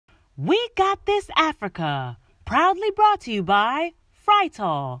We Got This Africa, proudly brought to you by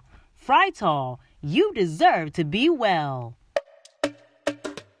Frytol. Frytol, you deserve to be well.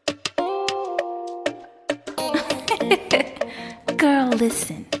 Girl,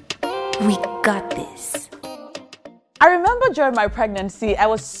 listen. We got this. I remember during my pregnancy, I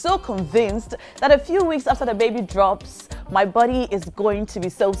was so convinced that a few weeks after the baby drops, my body is going to be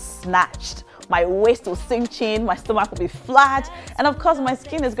so snatched. My waist will cinch in, my stomach will be flat, and of course my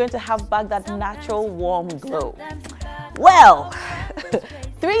skin is going to have back that natural warm glow. Well,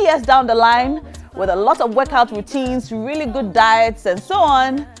 3 years down the line, with a lot of workout routines, really good diets, and so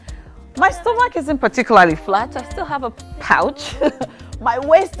on, my stomach isn't particularly flat. I still have a pouch. My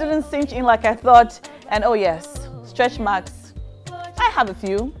waist didn't cinch in like I thought, and oh yes, stretch marks. I have a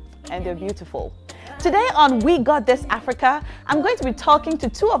few, and they're beautiful. Today on We Got This Africa, I'm going to be talking to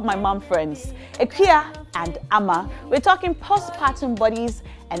two of my mom friends, Ekia and Ama. We're talking postpartum bodies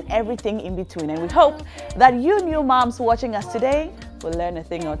and everything in between. And we hope that you new moms watching us today will learn a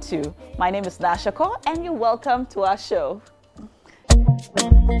thing or two. My name is Naa Ashorkor, and you're welcome to our show.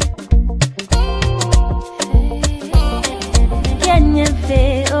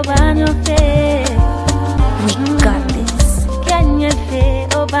 We got this.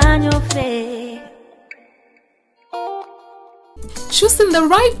 Choosing the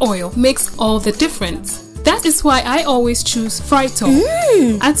right oil makes all the difference. That is why I always choose Frytol.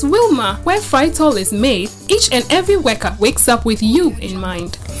 At Wilma, where Frytol is made, each and every worker wakes up with you in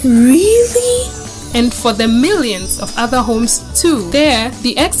mind. Really? And for the millions of other homes too. There,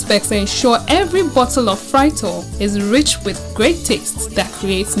 the experts ensure every bottle of Frytol is rich with great tastes that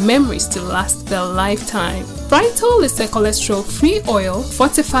creates memories to last their lifetime. Frytol is a cholesterol-free oil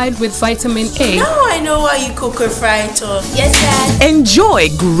fortified with vitamin A. Now I know why you cook with Frytol. Yes, Dad. Enjoy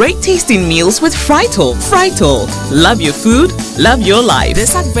great tasting meals with Frytol. Frytol. Love your food, love your life.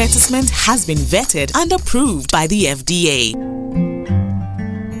 This advertisement has been vetted and approved by the FDA.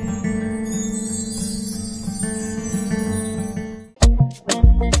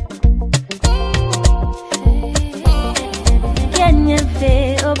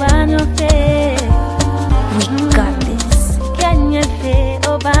 We got this.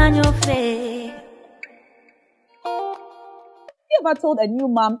 You ever told a new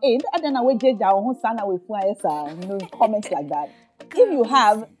mom, hey, comments like that? If you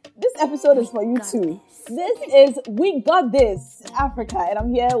have, this episode is for you too. This is We Got This Africa, and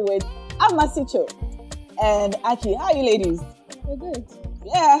I'm here with Amasicho and Aki. How are you ladies? We're good.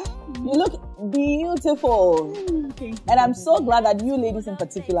 Yeah, you look beautiful. And I'm so glad that you ladies in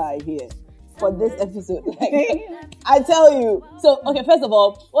particular are here for this episode. Like, I tell you. So, okay, first of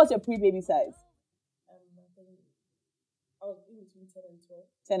all, what's your pre-baby size? I was in between 10 and 12.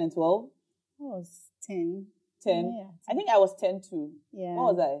 10 and 12? I was 10. 10? Yeah. I think I was 10 too. Yeah.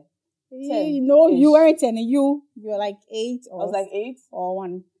 What was I? 10. You know, you weren't 10 and you were like 8 or... I was like 8? Or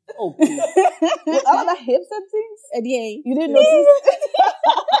 1. Oh, please. With all the hips and things? Yeah. You didn't notice?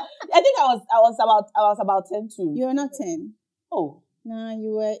 I think I was about 10 too. You were not 10. Oh. No,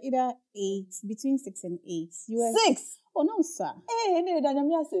 you were either 8, between 6 and 8. You were 6? Oh, no, sir. Hey,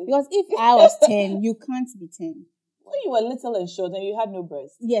 Because if I was 10, you can't be 10. Well, you were little and short and you had no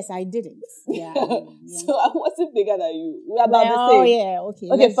breast. Yes, I didn't. Yeah. So I wasn't bigger than you. We're about the same. Oh, yeah, okay.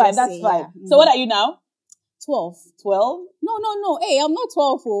 Okay, fine, that's fine. Yeah. So what are you now? 12. 12? No. Hey, I'm not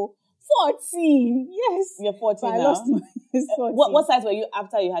 12, 14. Yes. You're 14 but now? I lost my 14. What size were you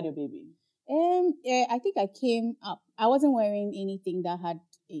after you had your baby? I think I came up. I wasn't wearing anything that had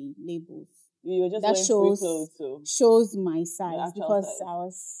a labels. You were just that wearing shows, free clothes too. Shows my size because size. I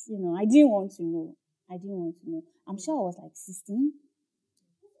was, I didn't want to know. I'm sure I was like 16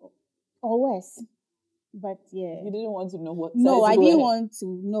 or worse. But yeah. You didn't want to know what size? No, I didn't want to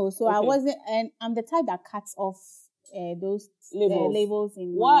know. So okay. I wasn't, and I'm the type that cuts off those labels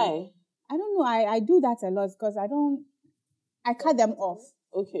in. Why? I don't know. I do that a lot because I cut them off.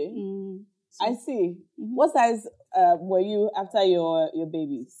 Okay. So. I see. Mm-hmm. What size were you after your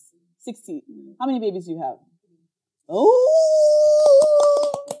babies? 60. How many babies do you have? Oh,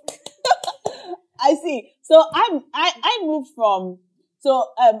 I see. So I moved from,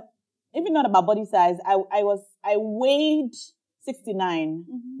 even not about body size, I weighed 69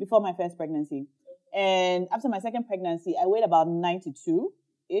 before my first pregnancy. And after my second pregnancy, I weighed about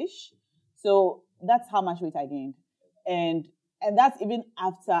 92-ish. So that's how much weight I gained. And that's even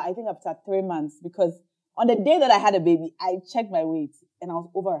after 3 months, because on the day that I had a baby, I checked my weight and I was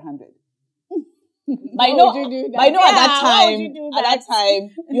over 100. But I know at that time,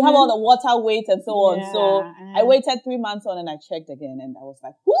 you have all the water weight and so on. So I waited 3 months on and I checked again and I was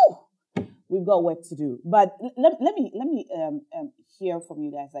like, whoo, we've got work to do. But let me hear from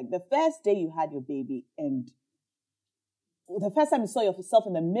you guys. Like the first day you had your baby and the first time you saw yourself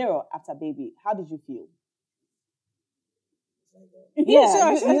in the mirror after baby, how did you feel?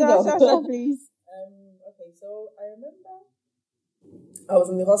 Yeah, sure, please. Okay, so I remember I was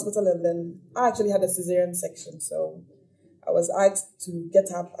in the hospital and then I actually had a cesarean section. So I was asked to get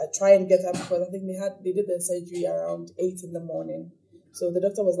up. I try and get up because I think they did the surgery around 8 in the morning. So the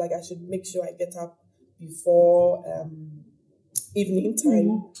doctor was like, I should make sure I get up before evening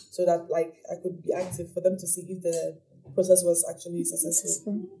time so that like I could be active for them to see if the process was actually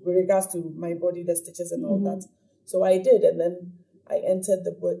successful with regards to my body, the stitches and all that. So I did, and then I entered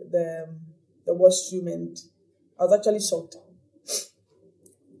the washroom, and I was actually shocked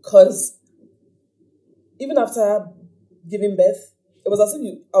because even after giving birth, it was as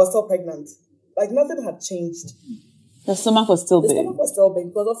if I was still pregnant. Like nothing had changed. The stomach was still big. The stomach was still big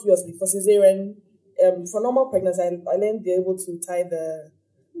because obviously for cesarean, for normal pregnancy, I learned be able to tie the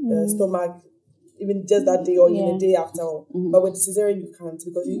stomach even just that day or even a day after. But with cesarean, you can't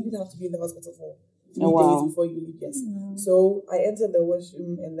because you even have to be in the hospital for 3 days before you leave. Yes. So I entered the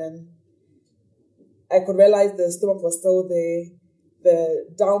washroom and then I could realize the stomach was still there.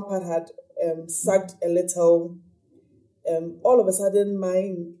 The down part had sagged a little. All of a sudden,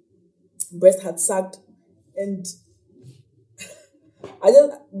 my breast had sagged, and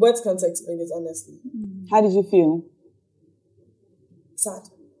words can't explain it honestly. How did you feel? Sad.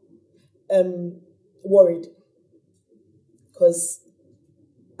 Worried. Because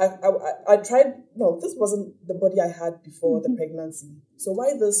I tried, no, this wasn't the body I had before the pregnancy. So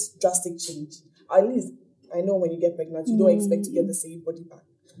why this drastic change? At least I know when you get pregnant, you don't expect to get the same body back.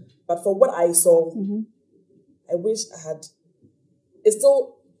 But for what I saw, I wish I had. It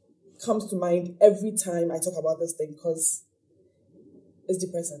still comes to mind every time I talk about this thing because it's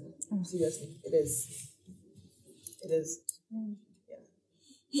depressing. Seriously, it is. It is.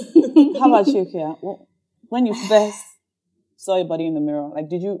 Yeah. How about you, Kia? When you first saw your body in the mirror, like,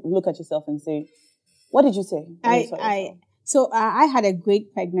 did you look at yourself and say, what did you say? I had a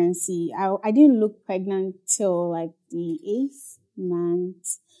great pregnancy. I didn't look pregnant till like the 8th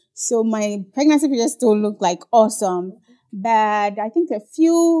month. So my pregnancy pictures still look like awesome. But I think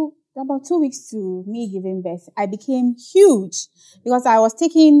about 2 weeks to me giving birth, I became huge because I was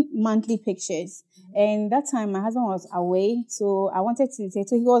taking monthly pictures. And that time my husband was away. So I wanted to say,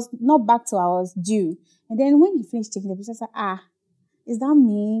 so he was not back till I was due. And then when he finished taking the pictures, I said, is that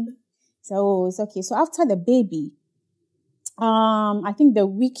me? So it's okay. So after the baby, I think the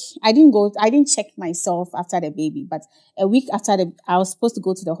week, I didn't check myself after the baby, but a week after I was supposed to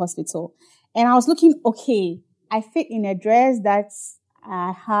go to the hospital and I was looking okay. I fit in a dress that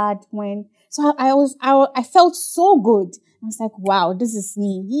I had so I felt so good. I was like, wow, this is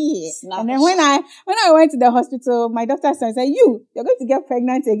me. Yeah. Snatch. And then when I went to the hospital, my doctor said, you're going to get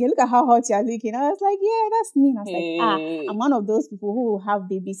pregnant again. Look at how hot you're looking. I was like, yeah, that's me. And I was like, I'm one of those people who will have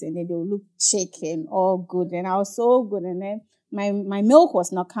babies and then they'll look chic and all good. And I was so good. And then my milk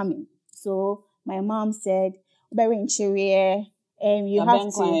was not coming. So my mom said, very interior. And you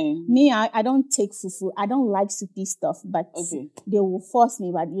have to, me, I don't take fufu. I don't like soupy stuff, but they will force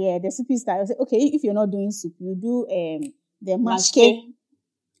me. But yeah, the soupy stuff, I say, okay, if you're not doing soup, you do the mash cake.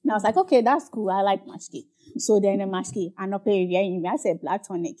 And I was like, okay, that's cool. I like mash cake. So then the mash cake, and I said blood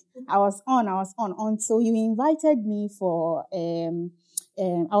tonic. I was on until you invited me for,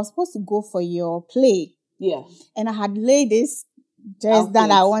 I was supposed to go for your play. Yeah. And I had laid this dress that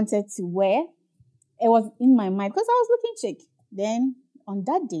I wanted to wear. It was in my mind because I was looking chic. Then on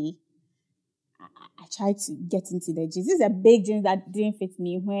that day, I tried to get into the jeans. This is a big jeans that didn't fit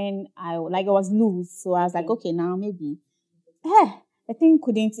me when it was loose. So I was like, okay, now maybe. The thing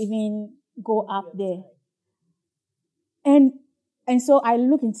couldn't even go up there. And so I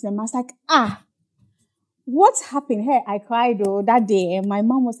looked into them. I was like, what's happened here? I cried that day. And my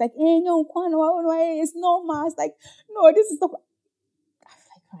mom was like, hey, no, it's normal. I was like, no, this is not. I was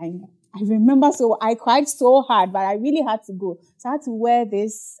like crying. I remember, so I cried so hard, but I really had to go. So I had to wear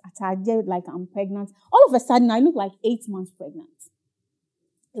this attire like I'm pregnant. All of a sudden, I looked like 8 months pregnant.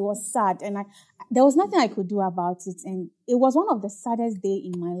 It was sad, and there was nothing I could do about it. And it was one of the saddest days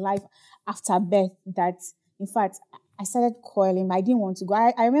in my life after birth that, in fact, I started coiling, but I didn't want to go.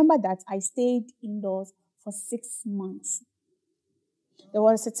 I remember that I stayed indoors for 6 months. There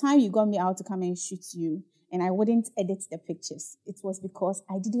was a time you got me out to come and shoot you. And I wouldn't edit the pictures. It was because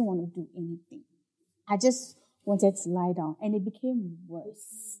I didn't want to do anything. I just wanted to lie down. And it became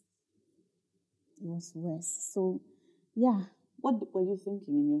worse. It was worse. So, yeah. What were you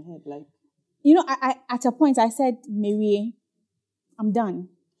thinking in your head? I at a point, I said, Mary, I'm done.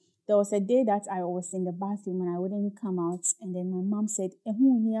 there was a day that I was in the bathroom and I wouldn't come out. And then my mom said,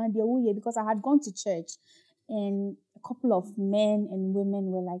 because I had gone to church. And a couple of men and women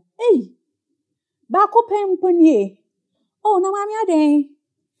were like, hey, bako pemponye. Oh, na mami ade.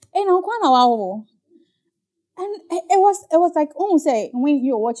 Eh, na ukwana wawo. And it was like, say, when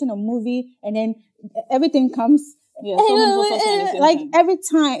you're watching a movie and then everything comes. Yeah, so many people like every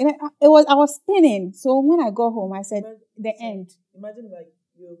time. I was spinning. So when I got home, I said, the end. Imagine like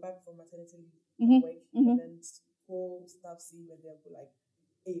you're back from maternity leave, and then whole staff see when they're like,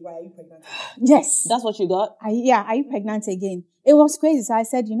 hey, why are you pregnant? Yes. That's what you got? Are you pregnant again? It was crazy. So I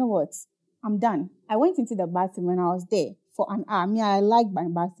said, you know what? I'm done. I went into the bathroom and I was there for an hour. I like my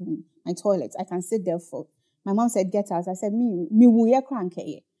bathroom, my toilet. I can sit there for. My mom said, get out. I said, me wuye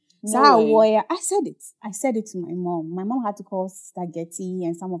cranky. So I said it to my mom. My mom had to call Sister Getty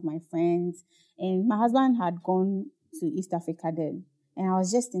and some of my friends. And my husband had gone to East Africa then. And I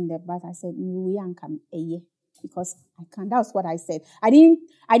was just in the bath. I said, because I can't. That's what I said. I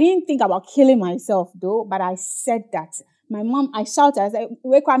didn't think about killing myself though, but I said that. My mom, I shouted, I said,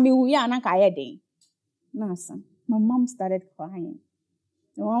 my mom started crying.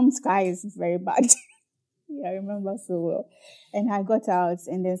 My mom's cry is very bad. Yeah, I remember so well. And I got out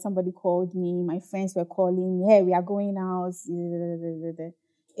and then somebody called me. My friends were calling me. Hey, we are going out.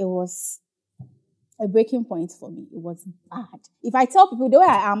 It was a breaking point for me. It was bad. If I tell people the way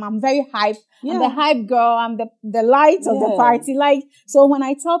I am, I'm very hype. Yeah. I'm the hype girl. I'm the light of the party. Like, so when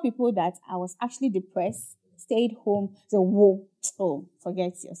I tell people that I was actually depressed, stayed home,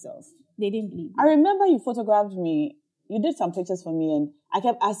 forget yourself. They didn't believe me. I remember you photographed me. You did some pictures for me and I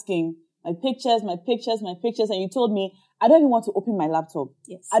kept asking, my pictures, and you told me, I don't even want to open my laptop.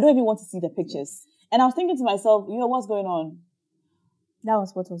 Yes. I don't even want to see the pictures. And I was thinking to myself, what's going on? That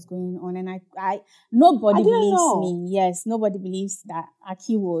was what was going on. And nobody believes me. Yes, nobody believes that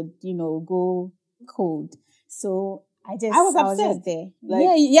Aki would, go cold. So I was upset. Just there. Like,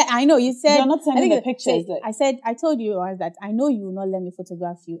 yeah, I know. You said, you're not sending the pictures. I told you once that I know you will not let me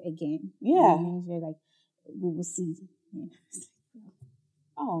photograph you again. Yeah. And you're like, we will see. Yeah.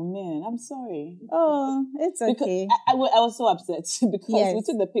 Oh man, I'm sorry. Oh, it's okay. I was so upset because we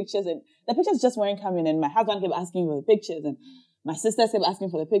took the pictures and the pictures just weren't coming and my husband kept asking for the pictures and my sister kept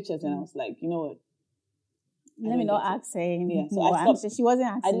asking for the pictures and I was like, you know what? Let me not ask her anymore. Yeah, so I stopped. She wasn't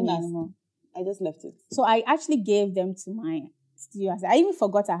asking me anymore. I just left it. So I actually gave them to my studio. I even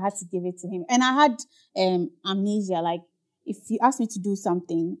forgot I had to give it to him. And I had amnesia. Like, if you ask me to do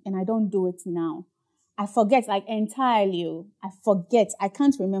something and I don't do it now, I forget, like, entirely. I forget. I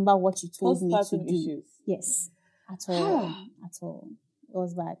can't remember what you told me to do. Issues. Yes. At all. At all. It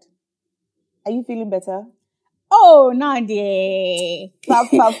was bad. Are you feeling better? Oh, now dear. Now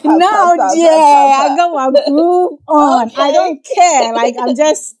dear. I got my groove on. Okay. I don't care. Like, I'm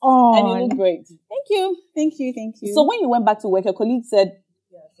just on. And you look great. Thank you. Thank you. Thank you. So when you went back to work, a colleague said,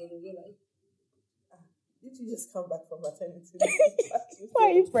 so they were like, did you just come back from maternity? Why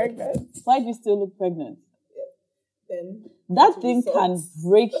are you pregnant? Why do you still look pregnant? Yeah. Then that thing can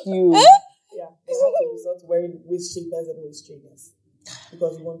break you. Yeah. They have to resort to wearing waist shapers and waist trainers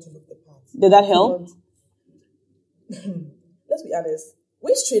because you want to look the part. Did that help? Let's be honest.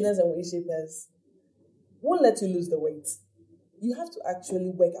 Waist trainers and waist shapers won't let you lose the weight. You have to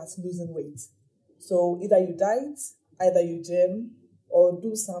actually work at losing weight. So either you diet, either you gym, or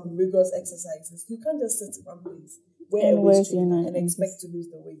do some rigorous exercises. You can't just sit in one place, wear a waist trainer and expect to lose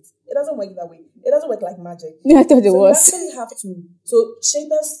the weight. It doesn't work that way. It doesn't work like magic. Yeah, I thought it was. You actually have to. So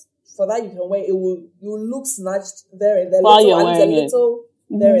shapers, for that you can wear, you will look snatched there and there. While you're wearing it.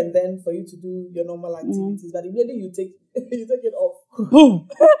 There and then for you to do your normal activities. But immediately you take it off. Boom!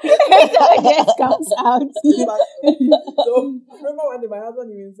 It just comes out. So remember one day my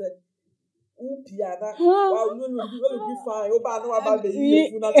husband even said, Piana, wow, you will be fine.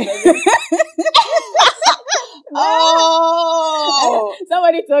 Oh,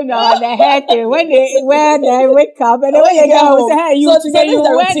 somebody told me about the hair thing when they wear the wig up and then when you get home, say, you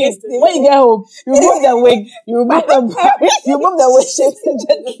wear this thing. When you get home, you remove the wig, you remove the wig shape,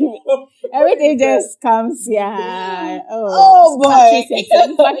 everything just comes. Yeah. Oh boy.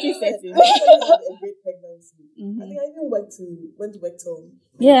 Factory setting. I had a great pregnancy. I think I even went to work home.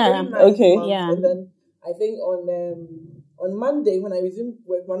 Yeah. Okay. Yeah. And then I think on Monday when I resumed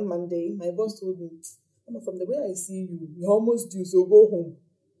work one Monday, my boss told me, from the way I see you, you're almost due, so go home.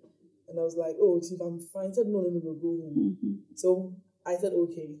 And I was like, oh, Chief, I'm fine. He said, no, go home. Mm-hmm. So I said,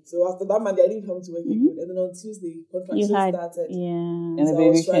 okay. So after that Monday, I didn't come to work again. And then on Tuesday, contraction started. Yeah. And so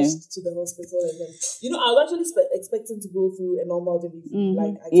the baby I was rushed to the hospital. And then, I was actually expecting to go through a normal delivery,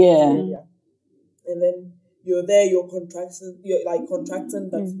 like I told you earlier. And then you're there, you're contracting,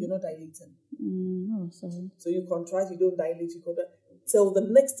 but you're not dilating. Oh, sorry. So you contract, you don't dilate, you contract till the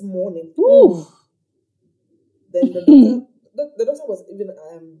next morning. Ooh. Then the doctor was even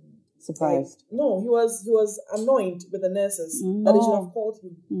Surprised. No, he was annoyed with the nurses that they should have called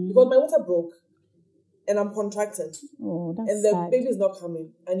him because my water broke and I'm contracting. Oh, that's and the sad. baby is not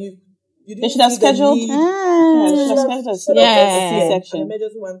coming, and you didn't They should have see the scheduled. need. C-section. An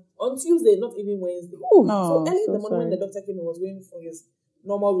emergency one on Tuesday, not even Wednesday. Ooh. So early in so the morning when the sorry. doctor came, he was going for his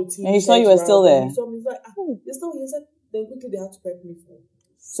normal routine. And he saw you were still there. He saw me, he's like, you're still here. He said, then quickly they had to prep me for.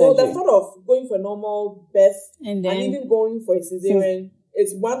 So the thought of going for a normal birth and even going for a cesarean,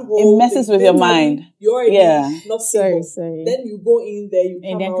 it's one whole. It messes with your mind. You're already not stable. Sorry. Then you go in there, you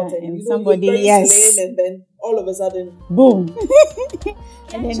come out, and you know, somebody, you're very yes. slim, and then all of a sudden, boom.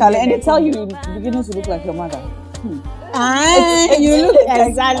 Charlie, and they tell you you're beginning to look like your mother. You look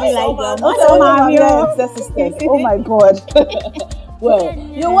exactly like your mother. Sisters. Oh my God. Well,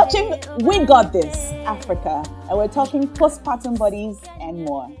 you're watching We Got This Africa, and we're talking postpartum bodies and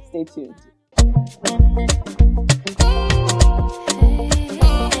more. Stay tuned. We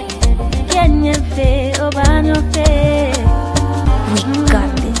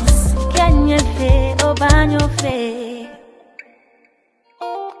got this.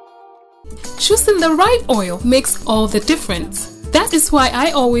 Choosing the right oil makes all the difference. That is why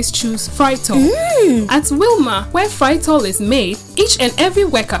I always choose Frytol. At Wilma, where Frytol is made, each and every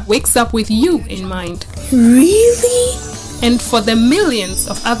worker wakes up with you in mind. Really? And for the millions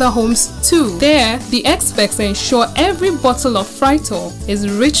of other homes too. There, the experts ensure every bottle of Frytol is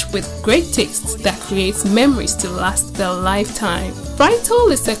rich with great tastes that creates memories to last their lifetime. Frytol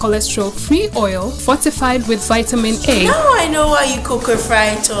is a cholesterol-free oil fortified with vitamin A. Now I know why you cook with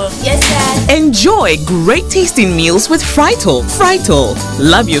Frytol. Yes, Dad. Enjoy great tasting meals with Frytol. Frytol.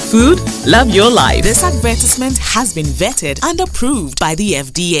 Love your food, love your life. This advertisement has been vetted and approved by the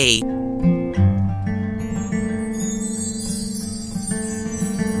FDA.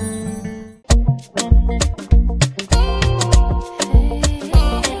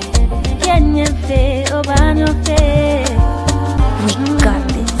 We got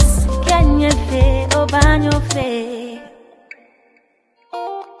this.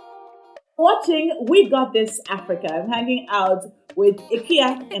 Watching We Got This Africa. I'm hanging out with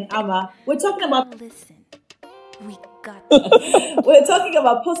Ikia and Ama. We're talking about Listen, we got this. we're talking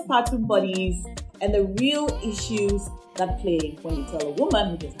about postpartum bodies and the real issues that play when you tell a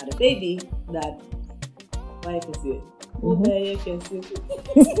woman who just had a baby that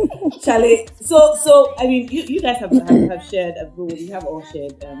Charlie, so I mean, you guys have shared we have all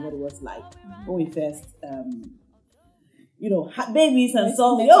shared what it was like when we first had babies and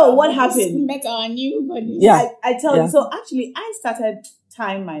so what happened? Met our new bodies. Yeah, I tell you. So actually, I started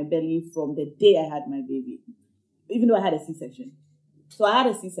tying my belly from the day I had my baby, even though I had a C-section. So I had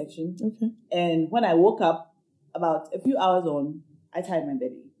a C-section, and when I woke up, about a few hours on, I tied my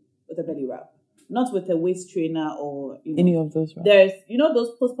belly with a belly wrap. Not with a waist trainer or any of those wraps. There's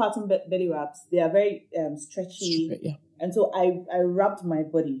those postpartum belly wraps. They are very stretchy, and so I wrapped my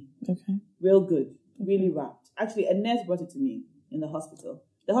body, real good, really wrapped. Actually, a nurse brought it to me in the hospital.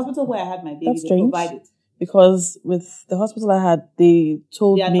 The hospital where I had my baby, That's they strange. provided. Because with the hospital I had, they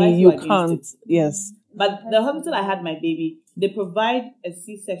told me you can't. Yes, but the hospital I had my baby, they provide a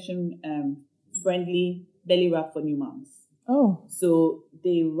C-section friendly belly wrap for new moms. Oh, so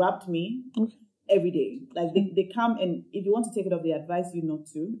they wrapped me. Every day. Like they come, and if you want to take it off, they advise you not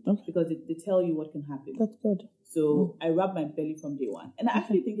to because they tell you what can happen. That's good. So I rubbed my belly from day one. And I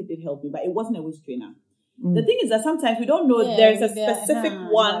actually think it did help me, but it wasn't a waist trainer. The thing is that sometimes we don't know there's a specific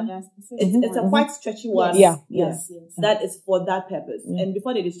one. It's a quite stretchy one. Yes. That is for that purpose. And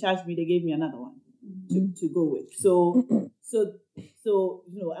before they discharged me, they gave me another one to go with. So I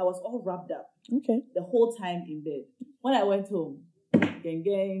was all wrapped up the whole time in bed. When I went home,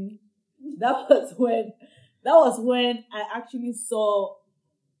 gang. That was when I actually saw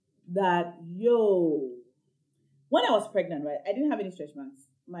that, when I was pregnant, right, I didn't have any stretch marks.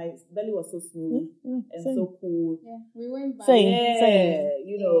 My belly was so smooth and so cool. Yeah, we went by. Same.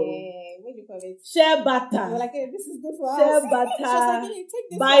 What do you call it? Shea butter. We're like, hey, this is good for Shea us. butter, Take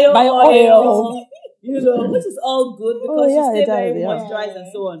this bio oil, which is all good because you stay very moisturized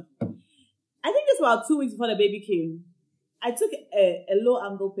and so on. I think it's about 2 weeks before the baby came. I took a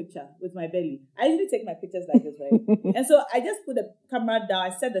low-angle picture with my belly. I usually take my pictures like this, right? And so I just put the camera down.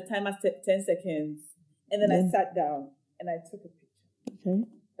 I set the timer 10 seconds. And then I sat down and I took a picture. Okay.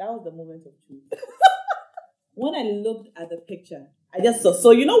 That was the moment of truth. When I looked at the picture, I just saw. So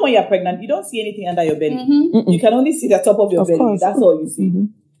when you're pregnant, you don't see anything under your belly. You can only see the top of your belly. Course. That's all you see.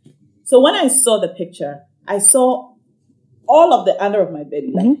 So when I saw the picture, I saw all of the under of my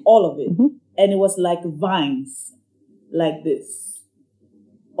belly, like all of it. And it was like vines, like this,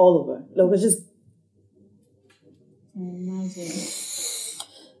 all over. Like, it was just...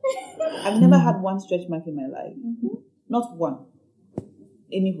 I've never had one stretch mark in my life. Not one.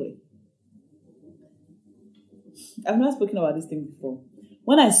 Anyway. I've not spoken about this thing before.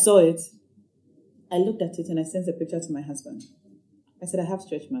 When I saw it, I looked at it and I sent a picture to my husband. I said, I have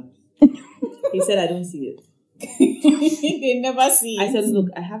stretch marks. He said, I don't see it. They never see it. I said, look,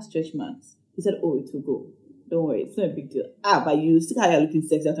 I have stretch marks. He said, oh, it will go. Don't worry, it's not a big deal. But you still how you're looking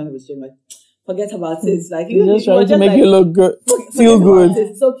sexy after having a stretch mark. Forget about it. Like You're just trying to make you look good, feel good.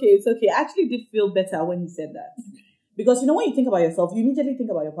 It's okay. I actually did feel better when he said that. Because, when you think about yourself, you immediately think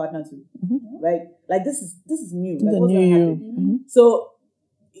about your partner too, right? Like, this is new. Like, what's going to happen? So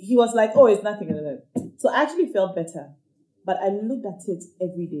he was like, oh, it's nothing. So I actually felt better. But I looked at it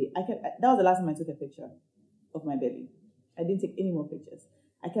every day. That was the last time I took a picture of my belly. I didn't take any more pictures.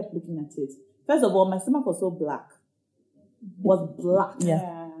 I kept looking at it. First of all, my stomach was so black. Was black.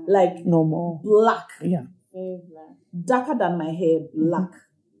 Yeah. Like, no more. Black. Yeah. Very black. Darker than my hair, black.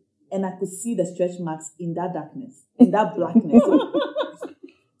 And I could see the stretch marks in that darkness, in that blackness.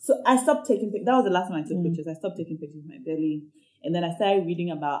 So I stopped taking pictures. That was the last time I took pictures. I stopped taking pictures of my belly. And then I started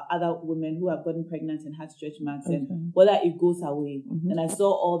reading about other women who have gotten pregnant and had stretch marks and whether it goes away. And I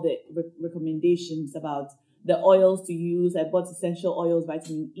saw all the recommendations about the oils to use. I bought essential oils,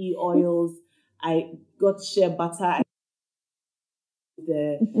 vitamin E oils. I got shea butter.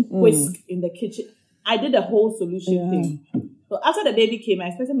 The whisk in the kitchen. I did a whole solution thing. So after the baby came, I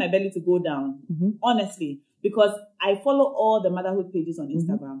expected my belly to go down, honestly, because I follow all the motherhood pages on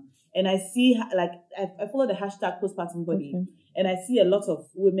Instagram. And I see, I follow the hashtag postpartumbody. And I see a lot of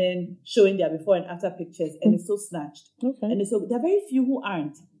women showing their before and after pictures, and it's so snatched. And so there are very few who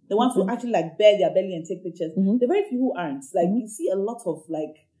aren't. The ones who actually bare their belly and take pictures. There are very few who aren't. Like, you see a lot of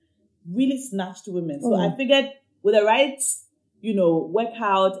really snatched women. So I figured with the right,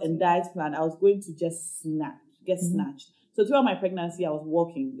 workout and diet plan, I was going to just get snatched. So throughout my pregnancy, I was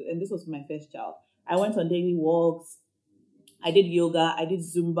walking, and this was my first child. I went on daily walks. I did yoga. I did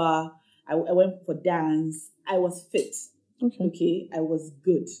Zumba. I went for dance. I was fit. Okay. I was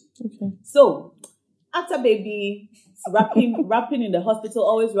good. So after baby, wrapping in the hospital,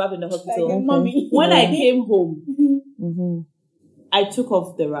 always wrap in the hospital. Like mommy. When I came home, I took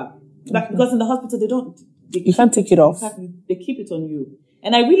off the wrap. Because in the hospital, you can't take it off. They keep it on you.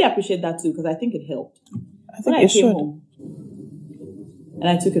 And I really appreciate that too, because I think it helped. When I came home, and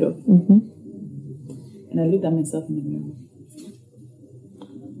I took it off. And I looked at myself in the mirror.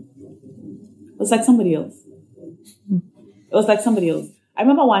 It was like somebody else. It was like somebody else. I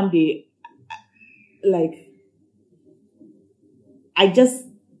remember one day, I just,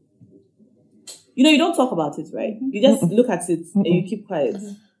 you don't talk about it, right? You just look at it and you keep quiet.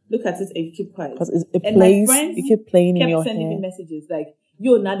 Look at it and you keep quiet. Because it plays, you keep playing in your head. Kept sending me messages like,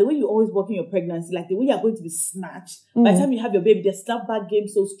 now the way you always walk in your pregnancy, like the way you're going to be snatched, by the time you have your baby, the snapback game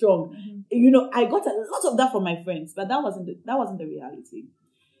so strong. I got a lot of that from my friends, but that wasn't the reality.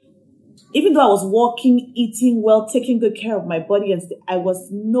 Even though I was walking, eating well, taking good care of my body, and I was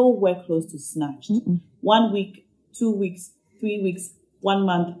nowhere close to snatched. 1 week, 2 weeks, 3 weeks, 1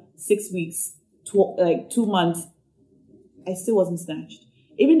 month, 6 weeks, 2 months, I still wasn't snatched.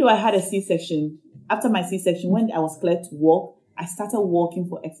 Even though I had a C-section, after my C-section, when I was cleared to walk, I started walking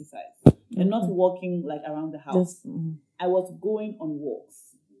for exercise and not walking around the house. I was going on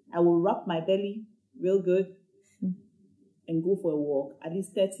walks. I will wrap my belly real good and go for a walk, at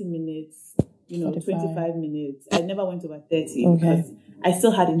least 30 minutes, 25 minutes. I never went over 30 because I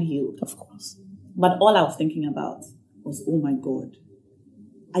still hadn't healed. Of course. But all I was thinking about was, oh my God,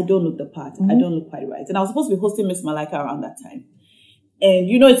 I don't look the part. I don't look quite right. And I was supposed to be hosting Miss Malika around that time. And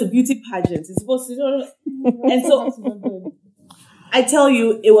it's a beauty pageant. It's supposed to, and so I tell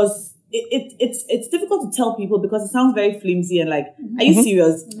you, it's difficult to tell people because it sounds very flimsy and are you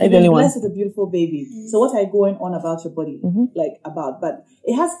serious? You're blessed with a beautiful baby. So what are you going on about your body? About? But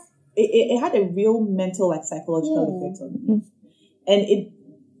it had a real mental, psychological effect on me.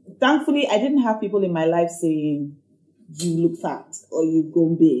 And thankfully, I didn't have people in my life saying, you look fat or you've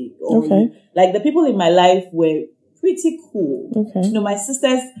grown big. Or the people in my life were pretty cool. My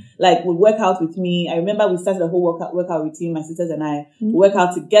sisters would work out with me. I remember we started a whole workout routine, my sisters and I. We work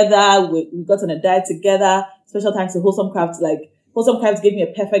out together. We got on a diet together. Special thanks to Wholesome Crafts. Wholesome Crafts gave me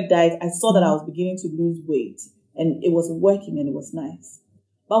a perfect diet. I saw that I was beginning to lose weight and it was working and it was nice.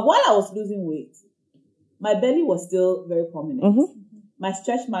 But while I was losing weight, my belly was still very prominent. My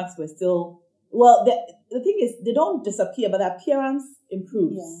stretch marks were still Well, the thing is, they don't disappear, but the appearance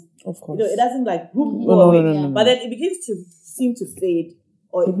improves. Yeah. Of course. You know, it doesn't like go away. But then it begins to seem to fade,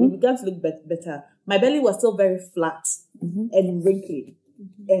 or it began to look better. My belly was still very flat and wrinkly.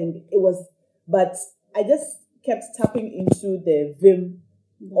 And it was, but I just kept tapping into the vim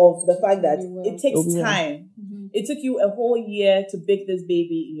of the fact that it takes time. It took you a whole year to bake this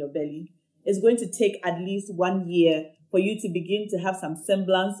baby in your belly. It's going to take at least 1 year for you to begin to have some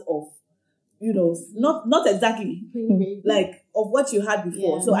semblance of, you know, not exactly like of what you had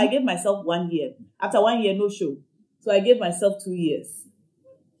before. So I gave myself 1 year. After 1 year, no show. So I gave myself 2 years.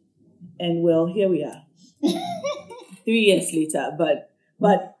 And well, here we are. 3 years later, but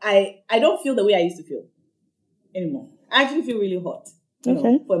I don't feel the way I used to feel anymore. I actually feel really hot. You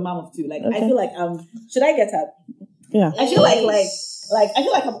know, for a mom of two. Like I feel like should I get up? Yeah. I feel like I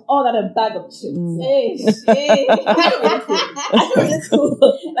feel like I'm all that a bag of chips. I feel really cool.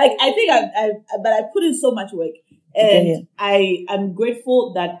 Like I think but I put in so much work, and I am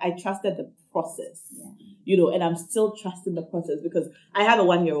grateful that I trusted the process. You know, and I'm still trusting the process because I have a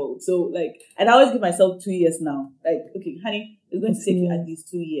 1-year-old. So like, and I always give myself 2 years now. Like, okay, honey, it's going to take you at least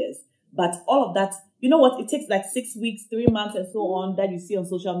 2 years. But all of that, you know what? It takes like 6 weeks, 3 months, and so on that you see on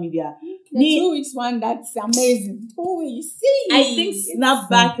social media. The 2 weeks one, that's amazing. Oh, you see. I think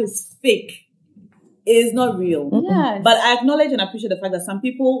snapback is fake. It is not real. Yes. But I acknowledge and appreciate the fact that some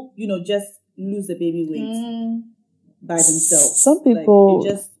people, you know, just lose the baby weight by themselves. Some people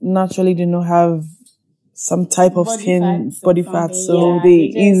like, naturally do not have some type of body fat, so they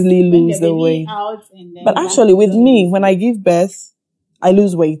just easily lose the weight. But actually, with me, when I give birth, I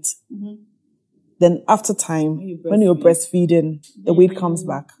lose weight. Then after time, when you're breastfeeding, the weight comes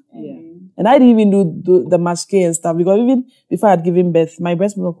back. And I didn't even do the masque and stuff because even before I had given birth, my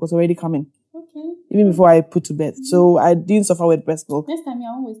breast milk was already coming. Even before I put to bed. So I didn't suffer with breast milk. Next time,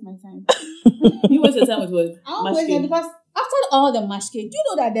 I won't waste my time. You waste your time with what? I won't waste it because after all the masque, do you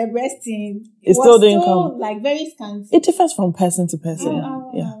know that the breasting it's was still doing come. Like very scanty? It differs from person to person. I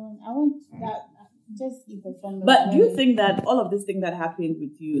want that. Just keep it from. But do you think that all of this thing that happened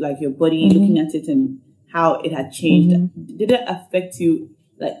with you, like your body, looking at it and how it had changed, did it affect you,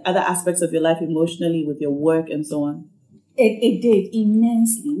 like other aspects of your life emotionally with your work and so on? It did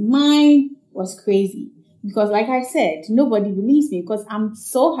immensely. Mine was crazy because, like I said, nobody believes me because I'm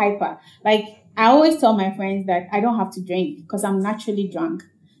so hyper. Like I always tell my friends that I don't have to drink because I'm naturally drunk.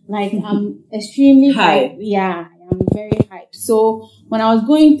 Like I'm extremely hype. Yeah, I'm very hyped. So when I was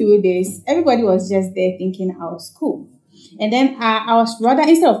going through this, everybody was just there thinking I was cool. And then I was rather,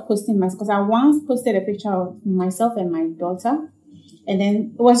 instead of posting myself, because I once posted a picture of myself and my daughter, and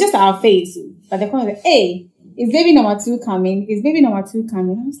then it was just our face. But the comment was like, hey, is baby number 2 coming? Is baby number 2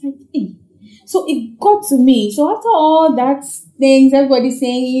 coming? I was like, hey. So it got to me. So after all that things, everybody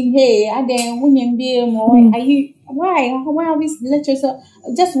saying, hey, are you, why are we lectures?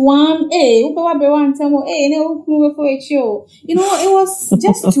 Just one, hey, you know, it was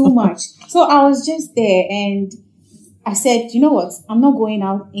just too much. So I was just there and I said, you know what? I'm not going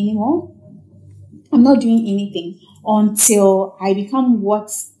out anymore. I'm not doing anything until I become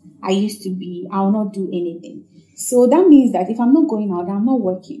what I used to be. I will not do anything. So that means that if I'm not going out, I'm not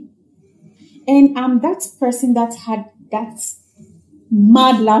working. And I'm that person that had that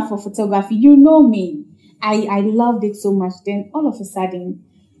mad love for photography. You know me. I loved it so much. Then all of a sudden,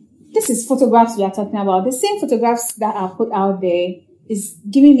 this is photographs we are talking about. The same photographs that are put out there is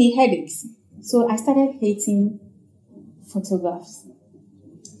giving me headaches. So I started hating photographs.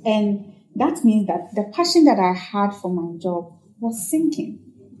 And that means that the passion that I had for my job was sinking.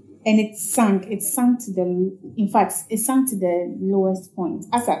 And it sank to the lowest point.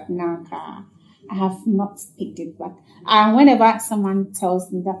 As at now, I have not picked it back. And whenever someone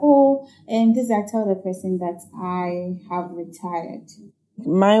tells me that, I tell the person that I have retired.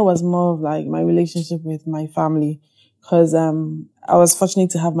 Mine was more of like my relationship with my family, because I was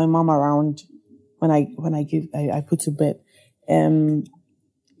fortunate to have my mom around when I put to bed.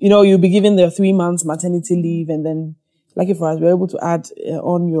 You know, you'll be given the 3 months maternity leave, and then lucky for us, we were able to add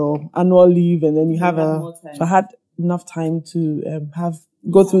on your annual leave, and then you have so I had enough time to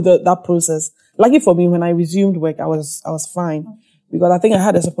go through that process. Lucky for me, when I resumed work, I was fine because I think I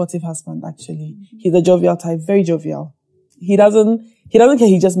had a supportive husband. Actually, he's a jovial type, very jovial. He doesn't care.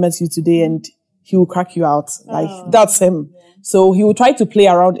 He just met you today, and he will crack you out. Like that's him. Yeah. So he will try to play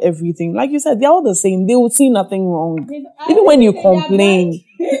around everything. Like you said, they're all the same. They will see nothing wrong. Even when you complain,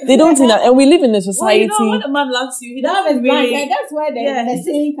 they don't see that. And we live in a society. Well, when a man loves you, he doesn't really. That's why the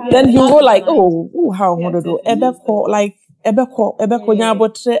saying. Then he'll go like, how like Ebeko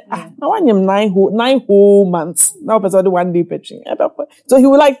nyabotre. Now I am 9 whole months. Now person 1 day pitching. So he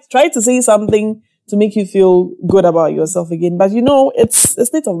would like try to say something to make you feel good about yourself again. But you know, it's a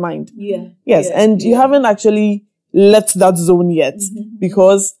state of mind. Yeah. Yes. Yeah. And you haven't actually left that zone yet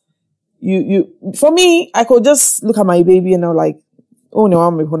because you, for me, I could just look at my baby and I'm like, oh no,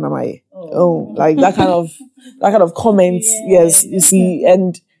 I'm like that kind of comments. Yes. You see,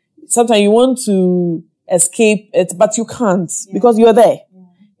 and sometimes you want to escape it, but you can't because you're there.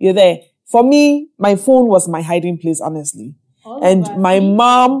 You're there. For me, my phone was my hiding place, honestly. And my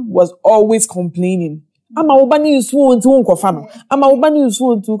mom was always complaining. Ama ubani usuo ntu nkofano. Ama ubani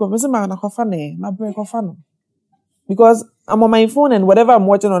usuo ntu nkofano. Because I'm on my phone and whatever I'm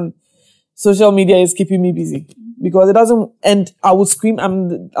watching on social media is keeping me busy. Because it doesn't, and I would scream.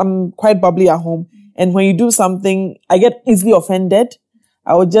 I'm quite bubbly at home. And when you do something, I get easily offended.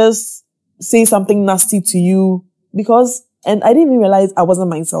 I would just say something nasty to you and I didn't even realize I wasn't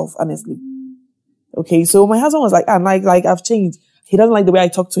myself, honestly. Okay, so my husband was like, like I've changed. He doesn't like the way I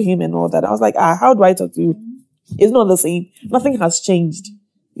talk to him and all that. I was like, how do I talk to you? It's not the same. Nothing has changed,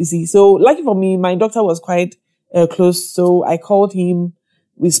 you see. So lucky for me, my doctor was quite close. So I called him,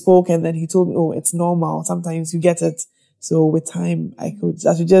 we spoke, and then he told me, oh, it's normal. Sometimes you get it. So with time, I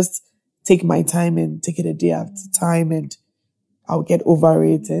should just take my time and take it a day at a time and I'll get over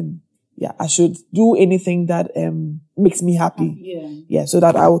it. And yeah, I should do anything that makes me happy. Yeah, so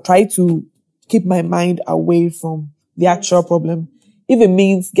that I will try to keep my mind away from the actual problem. If it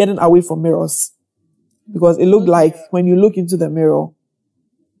means getting away from mirrors. Because it looked like when you look into the mirror,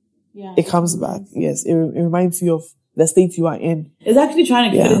 it comes back. Yes, it reminds you of the state you are in. It's actually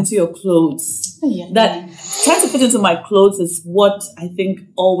trying to fit into your clothes. That trying to fit into my clothes is what I think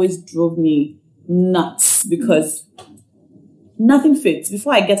always drove me nuts because nothing fits.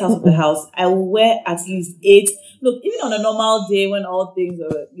 Before I get out of the house, I will wear at least 8. Look, even on a normal day when all things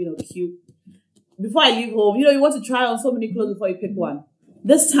are, cute, before I leave home, you want to try on so many clothes before you pick one.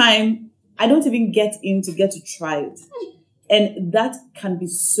 This time, I don't even get to try it. And that can be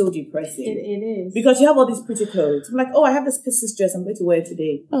so depressing. It is. Because you have all these pretty clothes. I'm like, oh, I have this pisses dress I'm going to wear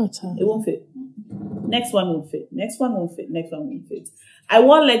today. Oh, it won't fit. Next one won't fit. Next one won't fit. Next one won't fit. I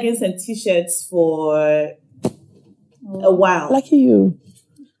wore leggings and t-shirts for a while. Lucky you.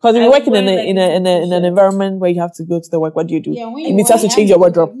 Because if you're working in an environment where you have to go to the work, what do? Yeah, when you have to change your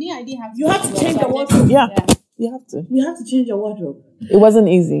wardrobe. You have to change your wardrobe. Yeah, you have to. You have to change your wardrobe. It wasn't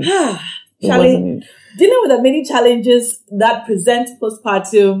easy. Charlie, dealing with the many challenges that present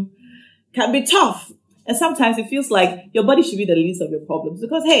postpartum can be tough. And sometimes it feels like your body should be the least of your problems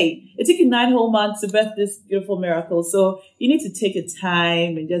because, hey, it took you 9 whole months to birth this beautiful miracle. So you need to take your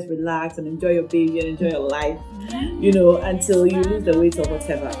time and just relax and enjoy your baby and enjoy your life, until you lose the weight or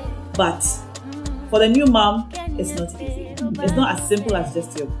whatever. But for the new mom, it's not easy. It's not as simple as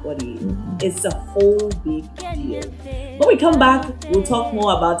just your body. It's a whole big deal. When we come back, we'll talk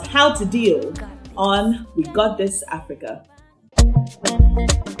more about how to deal on We Got This Africa. We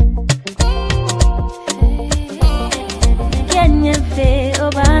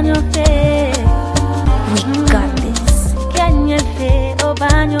got this.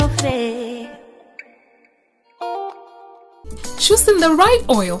 Choosing the right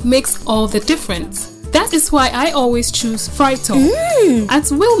oil makes all the difference. That is why I always choose Frytol. At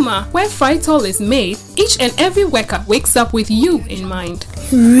Wilma, where Frytol is made, each and every worker wakes up with you in mind.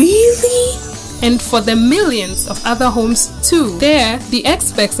 Really? And for the millions of other homes too. There, the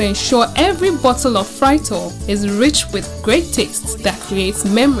experts ensure every bottle of Frytol is rich with great tastes that creates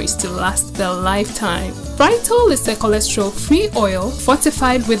memories to last their lifetime. Frytol is a cholesterol-free oil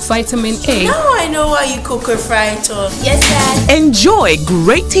fortified with vitamin A. Now I know why you cook with Frytol. Yes, Dad. Enjoy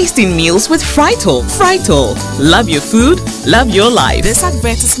great tasting meals with Frytol. Frytol. Love your food, love your life. This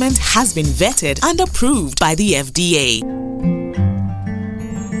advertisement has been vetted and approved by the FDA.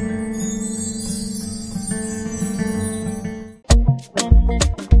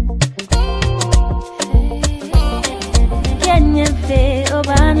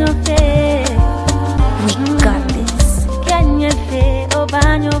 We got this.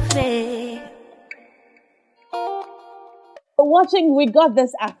 Watching We Got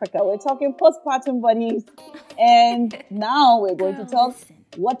This Africa. We're talking postpartum buddies, and now we're going to talk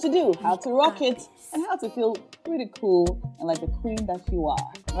what to do, how to rock it, and how to feel pretty cool and like the queen that you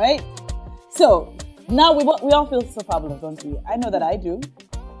are, right? So now we all feel so fabulous, don't we? I know that I do.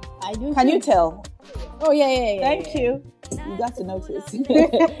 I do. Can you tell? Oh yeah. Thank you. You got to notice.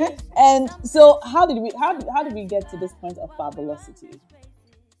 And so, how did we get to this point of fabulosity?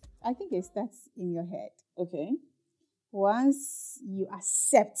 I think it starts in your head. Okay. Once you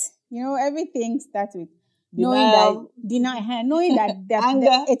accept, everything starts with knowing that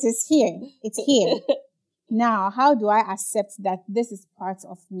it is here. It's here. Now, how do I accept that this is part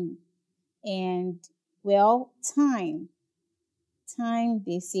of me? And, well, time,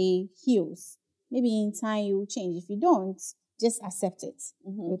 they say, heals. Maybe in time you will change. If you don't, just accept it.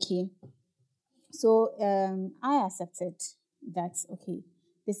 Okay. So I accepted that, okay,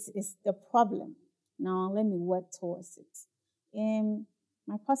 this is the problem. Now let me work towards it.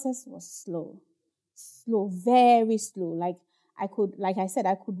 My process was slow, very slow. Like I said,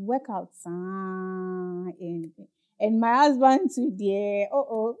 I could work out. And my husband today,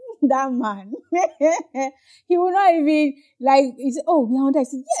 that man, he will not even he said, "Oh, we are on diet." I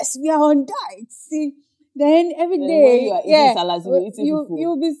said, "Yes, we are on diet." See, then every day,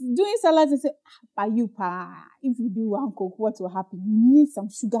 you'll be doing salads and say, if you do one coke, what will happen? You need some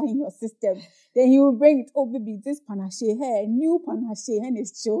sugar in your system. Then he will bring it. Oh, baby, this panache here, new panache, and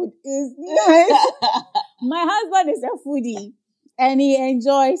it's chilled. Is nice. My husband is a foodie, and he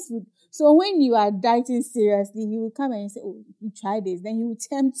enjoys food. So when you are dieting seriously, he will come and say, "Oh, you try this." Then he will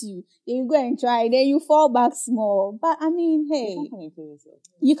tempt you. Then you go and try. Then you fall back small. But I mean, hey,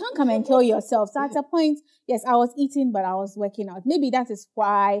 you can't come and kill yourself. So at a point, yes, I was eating, but I was working out. Maybe that is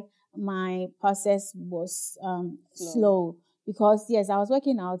why my process was slow. Because yes, I was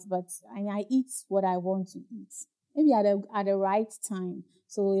working out, but I eat what I want to eat. Maybe at the right time.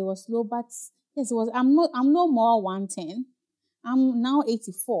 So it was slow, but yes, it was. I'm no more 110. I'm now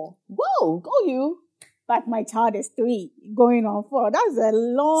 84. Whoa, go you. But my child is 3, going on 4. That's a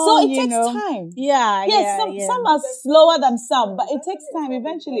long, so it takes time. Yeah, yes, some are slower than some, but it takes time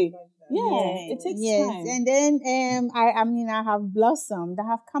eventually. Yeah, it takes time. And then I have blossomed. I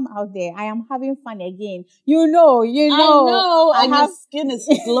have come out there. I am having fun again. You know. I know. And your skin is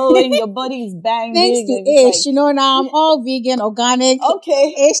glowing. Your body is banging. Thanks to Ish, now I'm all vegan, organic.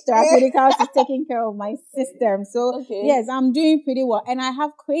 Okay. Ish Therapeutics is taking care of my system. So yes, I'm doing pretty well. And I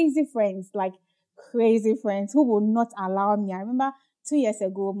have crazy friends who will not allow me. I remember 2 years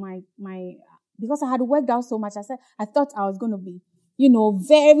ago, my because I had worked out so much, I thought I was going to be,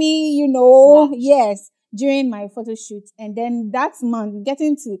 very, yes, during my photo shoot. And then that month,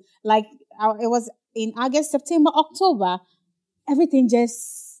 getting to it was in August, September, October, everything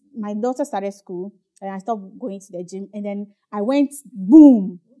my daughter started school and I stopped going to the gym. And then I went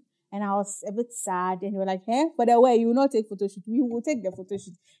boom. And I was a bit sad. And they were like, by the way, you will not take photo shoot. We will take the photo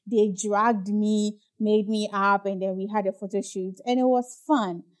shoot. They dragged me, made me up, and then we had a photo shoot. And it was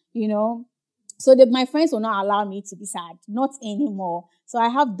fun, So my friends will not allow me to be sad. Not anymore. So I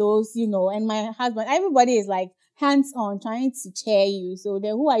have those, and my husband, everybody is like hands-on, trying to cheer you. So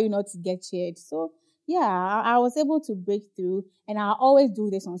then who are you not to get cheered? So yeah, I was able to break through. And I always do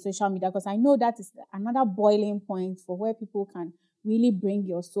this on social media because I know that is another boiling point for where people can really bring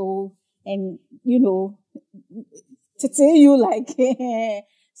your soul and, to tell you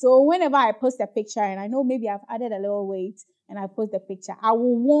so whenever I post a picture and I know maybe I've added a little weight and I post the picture, I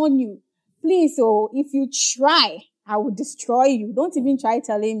will warn you, please. So if you try, I will destroy you. Don't even try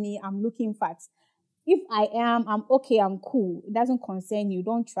telling me I'm looking fat. If I am, I'm okay, I'm cool. It doesn't concern you.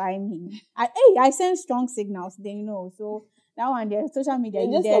 Don't try me. I send strong signals, they know. So that one there, social media.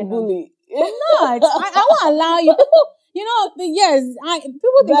 You're just a bully. I'm not. I won't allow you. Yes,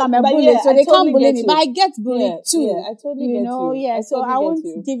 people think I'm a bully, so they can't bully me. But I get bullied too. Yeah, I totally get you. Yeah, so I won't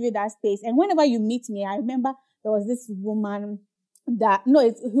give you that space. And whenever you meet me, I remember there was this woman he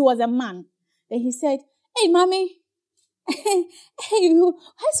was a man. And he said, "Hey, mommy, hey,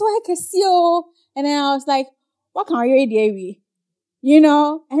 I can see you." And then I was like, "What can you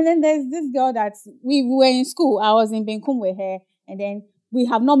do?" And then there's this girl that we were in school. I was in Benkum with her, and then we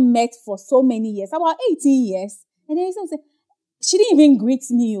have not met for so many years, about 18 years. And then he said, she didn't even greet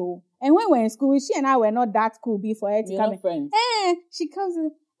me. And when we were in school, she and I were not that cool before her to come in. Friends. She comes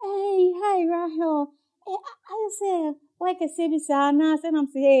in, "Hey, hi, Rahel. I say, like I said, and I'm saying,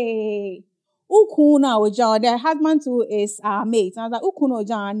 hey, Ukuna Oja, their husband too is our mate." And I was like, "Ukuna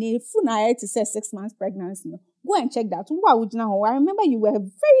Oja, Funa to say 6 months pregnancy. Go and check that. Why would you know? I remember you were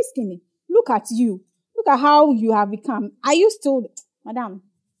very skinny. Look at you. Look at how you have become." I used to, "Madam,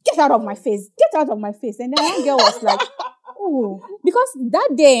 get out of my face. Get out of my face." And then one girl was like, "Oh," because that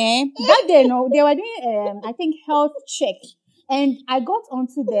day, no, they were doing, I think, health check. And I got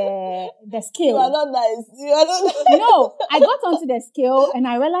onto the scale. You are not nice. No, I got onto the scale and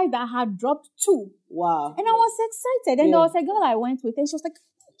I realized that I had dropped 2. Wow. And I was excited. And there was a girl I went with and she was like,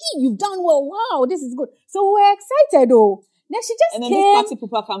 "Hey, you've done well. Wow, this is good." So we were excited though. Then she just came. And then this party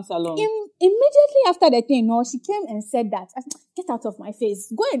pooper comes along. Immediately after the thing, she came and said that. I said, "Get out of my face.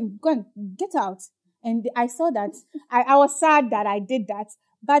 Go and get out." And I saw that. I was sad that I did that.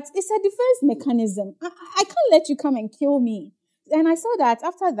 But it's a defense mechanism. I can't let you come and kill me. And I saw that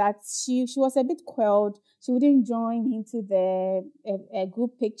after that, she was a bit quelled. She wouldn't join into the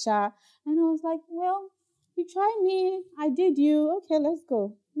group picture. And I was like, well, you tried me. I did you. Okay, let's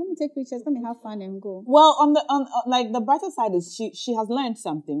go. Let me take pictures. Let me have fun and go. Well, on like the brighter side is she has learned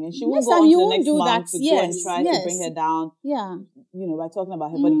something, and she won't go on to the next month to go and try to bring her down. Yeah. By talking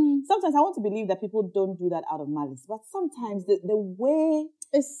about her body. Sometimes I want to believe that people don't do that out of malice, but sometimes the way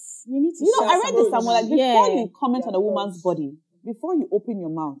you need to. I read this somewhere, like before you comment on a woman's body, before you open your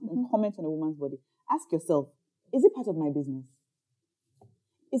mouth and comment on a woman's body, ask yourself: is it part of my business?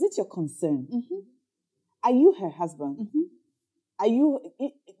 Is it your concern? Are you her husband? Are you,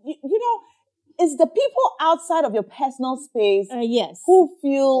 it's the people outside of your personal space who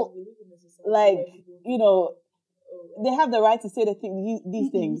feel like, they have the right to say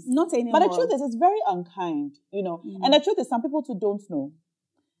these things. Not anymore. But the truth is, it's very unkind, And the truth is, some people too don't know.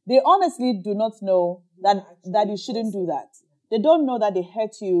 They honestly do not know that you shouldn't do that. They don't know that they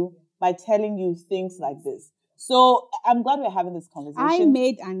hurt you by telling you things like this. So I'm glad we're having this conversation. I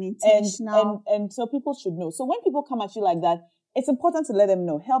made an intentional. And so people should know. So when people come at you like that, it's important to let them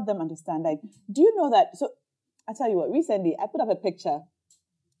know, help them understand. Like, do you know that? So I tell you what, recently I put up a picture.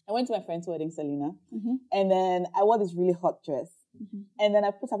 I went to my friend's wedding, Selena, and then I wore this really hot dress. And then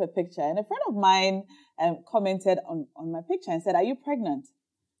I put up a picture, and a friend of mine commented on my picture and said, "Are you pregnant?"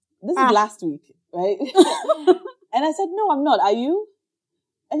 This is last week, right? And I said, "No, I'm not. Are you?"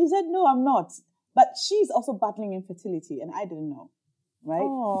 And she said, "No, I'm not." But she's also battling infertility, and I didn't know, right?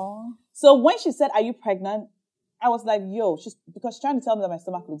 Aww. So when she said, "Are you pregnant?" I was like, because she's trying to tell me that my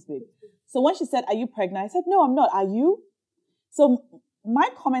stomach looks big. So when she said, "Are you pregnant?" I said, "No, I'm not. Are you?" So my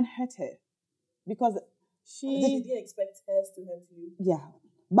comment hurt her because Did you expect hers to hurt you? Yeah.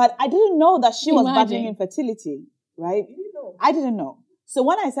 But I didn't know that she was battling infertility, right? You didn't know? I didn't know. So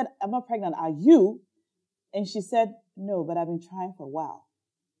when I said, "I'm not pregnant, are you?" And she said, "No, but I've been trying for a while."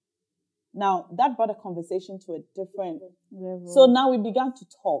 Now, that brought a conversation to a different level. So now we began to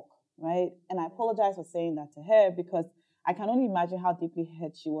talk, right? And I apologize for saying that to her because I can only imagine how deeply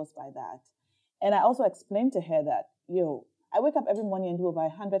hurt she was by that. And I also explained to her that, I wake up every morning and do about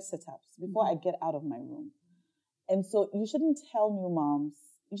 100 sit-ups before I get out of my room. And so you shouldn't tell new moms,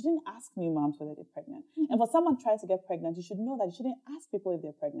 you shouldn't ask new moms whether they're pregnant. And for someone trying to get pregnant, you should know that you shouldn't ask people if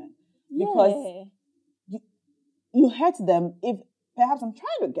they're pregnant. Because you hurt them if perhaps I'm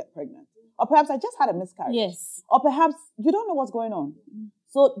trying to get pregnant. Or perhaps I just had a miscarriage. Yes. Or perhaps you don't know what's going on.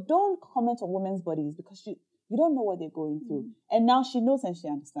 So don't comment on women's bodies because you don't know what they're going through. And now she knows and she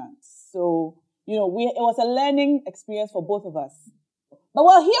understands. So, it was a learning experience for both of us. But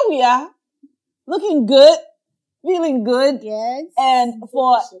well, here we are, looking good, feeling good. Yes. And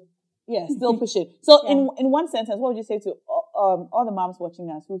still pushing. So in one sentence, what would you say to all the moms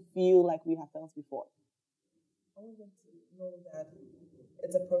watching us who feel like we have felt before? I want them to know that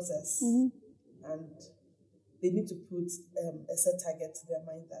it's a process, and they need to put a set target to their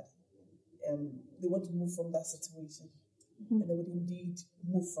mind that they want to move from that situation, and they would indeed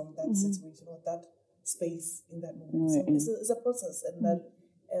move from that situation or that space in that moment. So it's a process, and that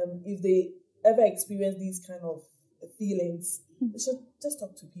if they ever experience these kind of feelings, they should just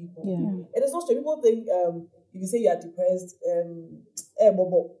talk to people. It is not true. People think if you say you are depressed,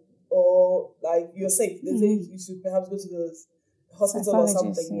 or like you're sick, they say you should perhaps go to the hospital or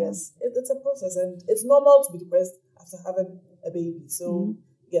something. Yes, it's a process, and it's normal to be depressed after having a baby. So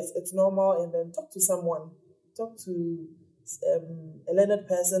yes, it's normal, and then talk to someone, talk to a learned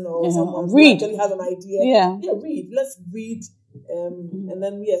person or someone who actually has an idea. Read. Let's read, and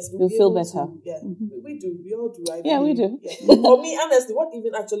then we'll feel better. We do. We all do. We do. For me, honestly, what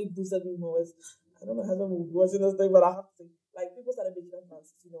even actually boosted me more was I don't know how someone was watching this thing, but I have to. Like, people started making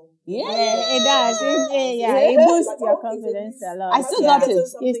advances, it does. It boosts your confidence a lot. I still got it.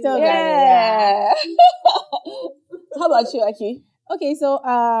 You still got it. How about you, Aki? Okay, so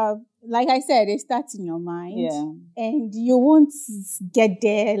like I said, it starts in your mind. And you won't get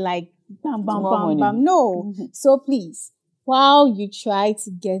there like bam, bam, bam, bam. No. So please, while you try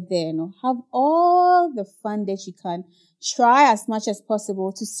to get there, have all the fun that you can. Try as much as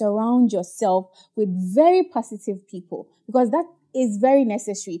possible to surround yourself with very positive people because that is very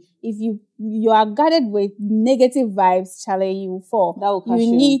necessary. If you are guarded with negative vibes, Charlie, you will fall. That will crush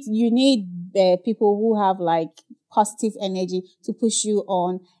you need people who have like positive energy to push you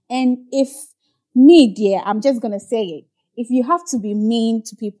on. And if me, dear, I'm just gonna say it. If you have to be mean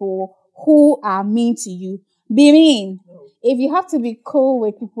to people who are mean to you, be mean. If you have to be cool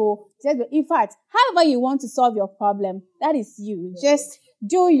with people, in fact, however you want to solve your problem, that is you. Just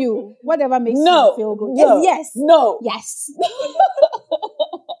do you. Whatever makes you feel good. No. Yes. No. Yes.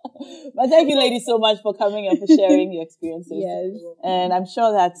 But thank you, ladies, so much for coming and for sharing your experiences. Yes. And I'm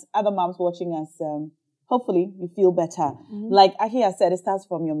sure that other moms watching us, hopefully you feel better. Like Akia said, it starts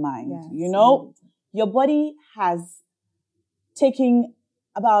from your mind. Yes. You know, your body has taken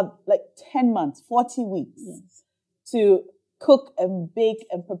about like 10 months, 40 weeks to cook and bake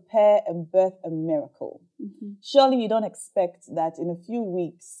and prepare and birth a miracle. Surely you don't expect that in a few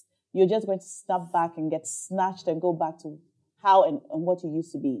weeks, you're just going to snap back and get snatched and go back to how and what you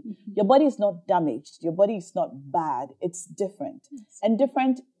used to be. Your body is not damaged. Your body is not bad. It's different. And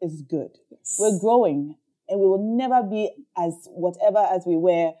different is good. We're growing and we will never be as whatever as we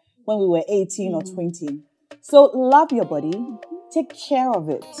were when we were 18 or 20. So love your body. Take care of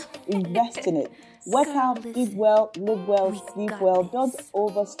it. Invest in it. Work out, eat well, live well, sleep well. Don't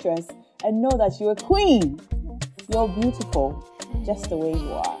overstress and know that you're a queen. You're beautiful just the way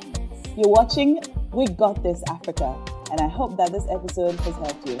you are. You're watching We Got This Africa, and I hope that this episode has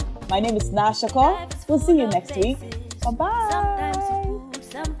helped you. My name is Naa Ashorkor. We'll see you next week. Bye-bye.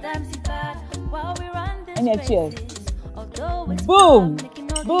 And yeah, cheers. Boom, boom,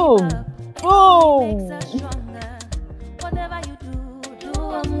 boom.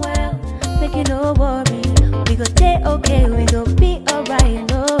 Make you no worry, we go stay okay, we go be alright,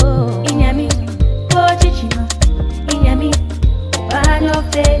 no. Inyami, po chichino, inyami, obano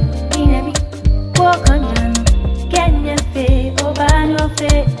fe, inyami, po kanjano, Kenya fe, obano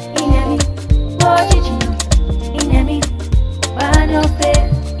fe, inyami, po chichino, inyami, obano fe,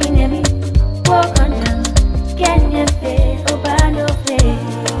 inyami, po kanjano, Kenya fe, obano fe,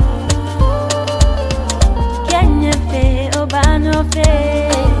 Kenya fe, obano fe.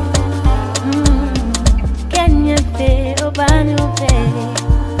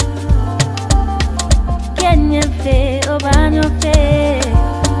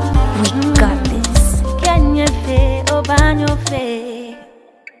 We got this.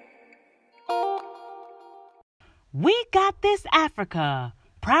 We Got This Africa,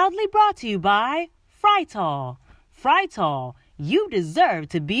 proudly brought to you by Frytol. Frytol, you deserve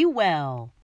to be well.